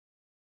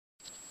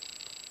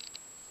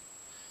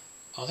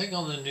I think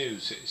on the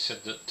news it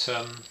said that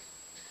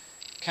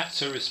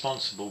cats are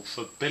responsible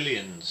for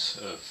billions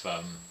of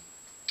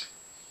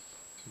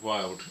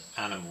wild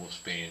animals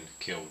being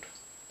killed,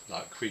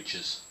 like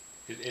creatures.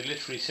 It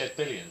literally said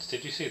billions.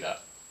 Did you see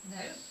that?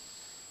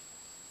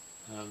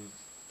 No.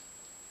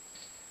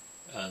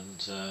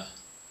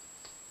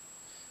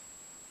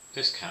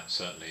 This cat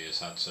certainly has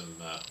had some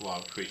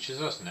wild creatures,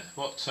 hasn't it?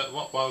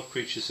 What wild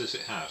creatures has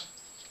it had?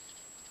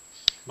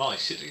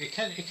 Mice. It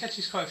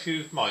catches quite a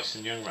few mice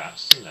and young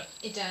rats, doesn't it?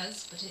 It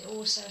does, but it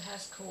also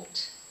has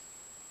caught.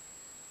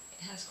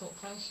 It has caught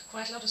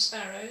quite a lot of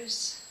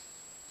sparrows,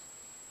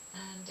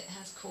 and it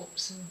has caught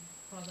some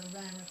rather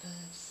rarer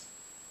birds.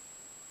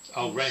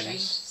 Oh, wrens. Shame to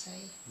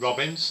say.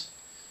 Robins.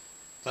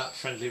 That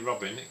friendly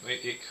robin.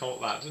 It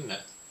caught that, didn't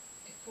it?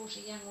 It caught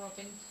a young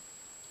robin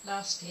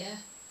last year.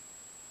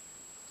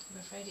 I'm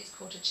afraid it's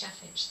caught a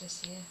chaffinch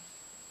this year.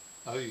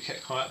 Oh, you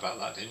kept quiet about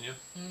that, didn't you?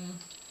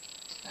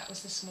 That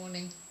was this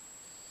morning.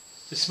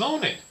 This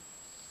morning?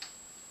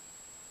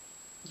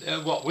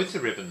 What, with the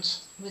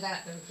ribbons?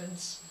 Without the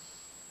ribbons.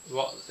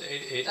 What?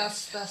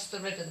 That's the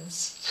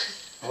ribbons.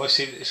 Oh, I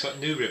see. It's got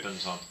new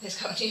ribbons on.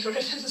 It's got new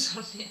ribbons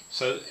on it.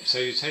 So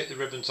you take the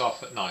ribbons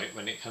off at night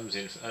when it comes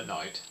in at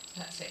night.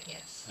 That's it.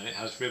 Yes. And it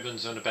has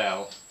ribbons and a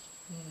bell.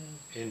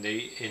 In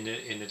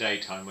the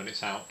daytime when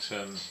it's out.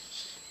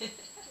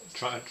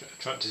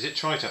 Does it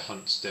try to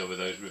hunt still with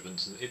those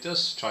ribbons? It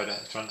does try to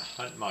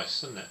hunt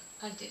mice, doesn't it?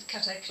 I did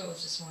cut her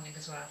claws this morning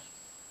as well.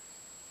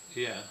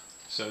 Yeah.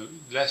 So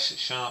less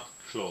sharp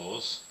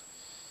claws,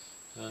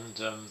 and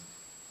well,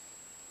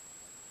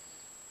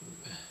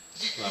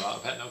 I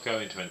better not go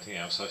into anything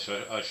else. I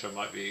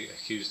might be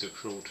accused of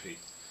cruelty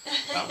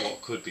about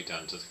what could be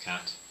done to the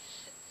cat.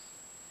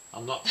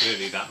 I'm not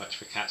really that much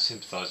of a cat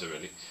sympathiser,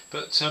 really.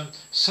 But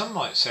some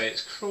might say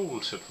it's cruel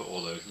to put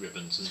all those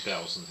ribbons and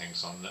bells and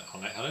things on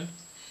it, Helen.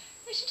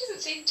 Well, she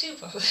doesn't seem too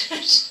bothered.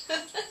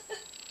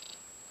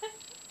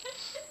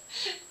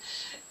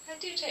 I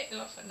do take them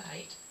off at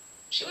night.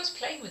 She was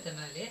playing with them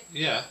earlier.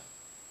 Yeah.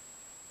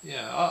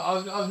 Yeah,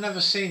 I've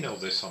never seen all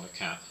this on a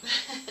cat.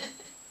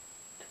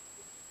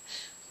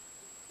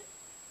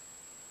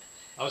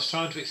 I was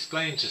trying to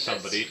explain to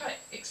somebody. She's quite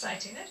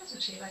exciting though,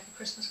 doesn't she? Like a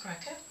Christmas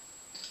cracker.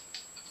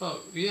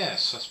 Well,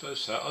 yes, I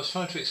suppose so. I was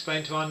trying to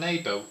explain to our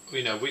neighbour,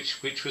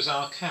 which was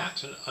our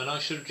cat, and I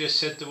should have just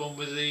said the one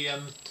with the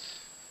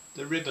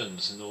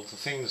ribbons and all the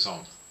things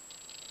on,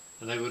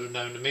 and they would have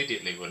known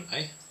immediately, wouldn't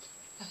they?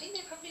 I think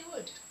they probably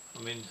would.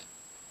 I mean,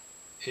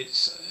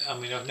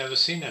 I've never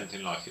seen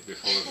anything like it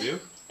before, have you?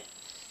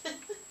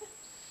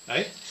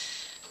 Eh?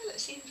 Well,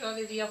 it seems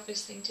rather the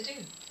obvious thing to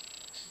do.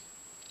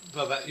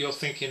 Well, you're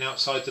thinking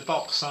outside the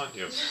box, aren't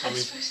you? I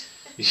mean,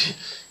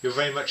 you're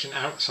very much an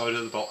outside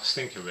of the box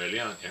thinker, really,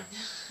 aren't you?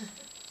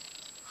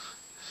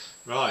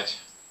 Right.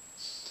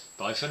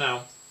 Bye for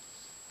now.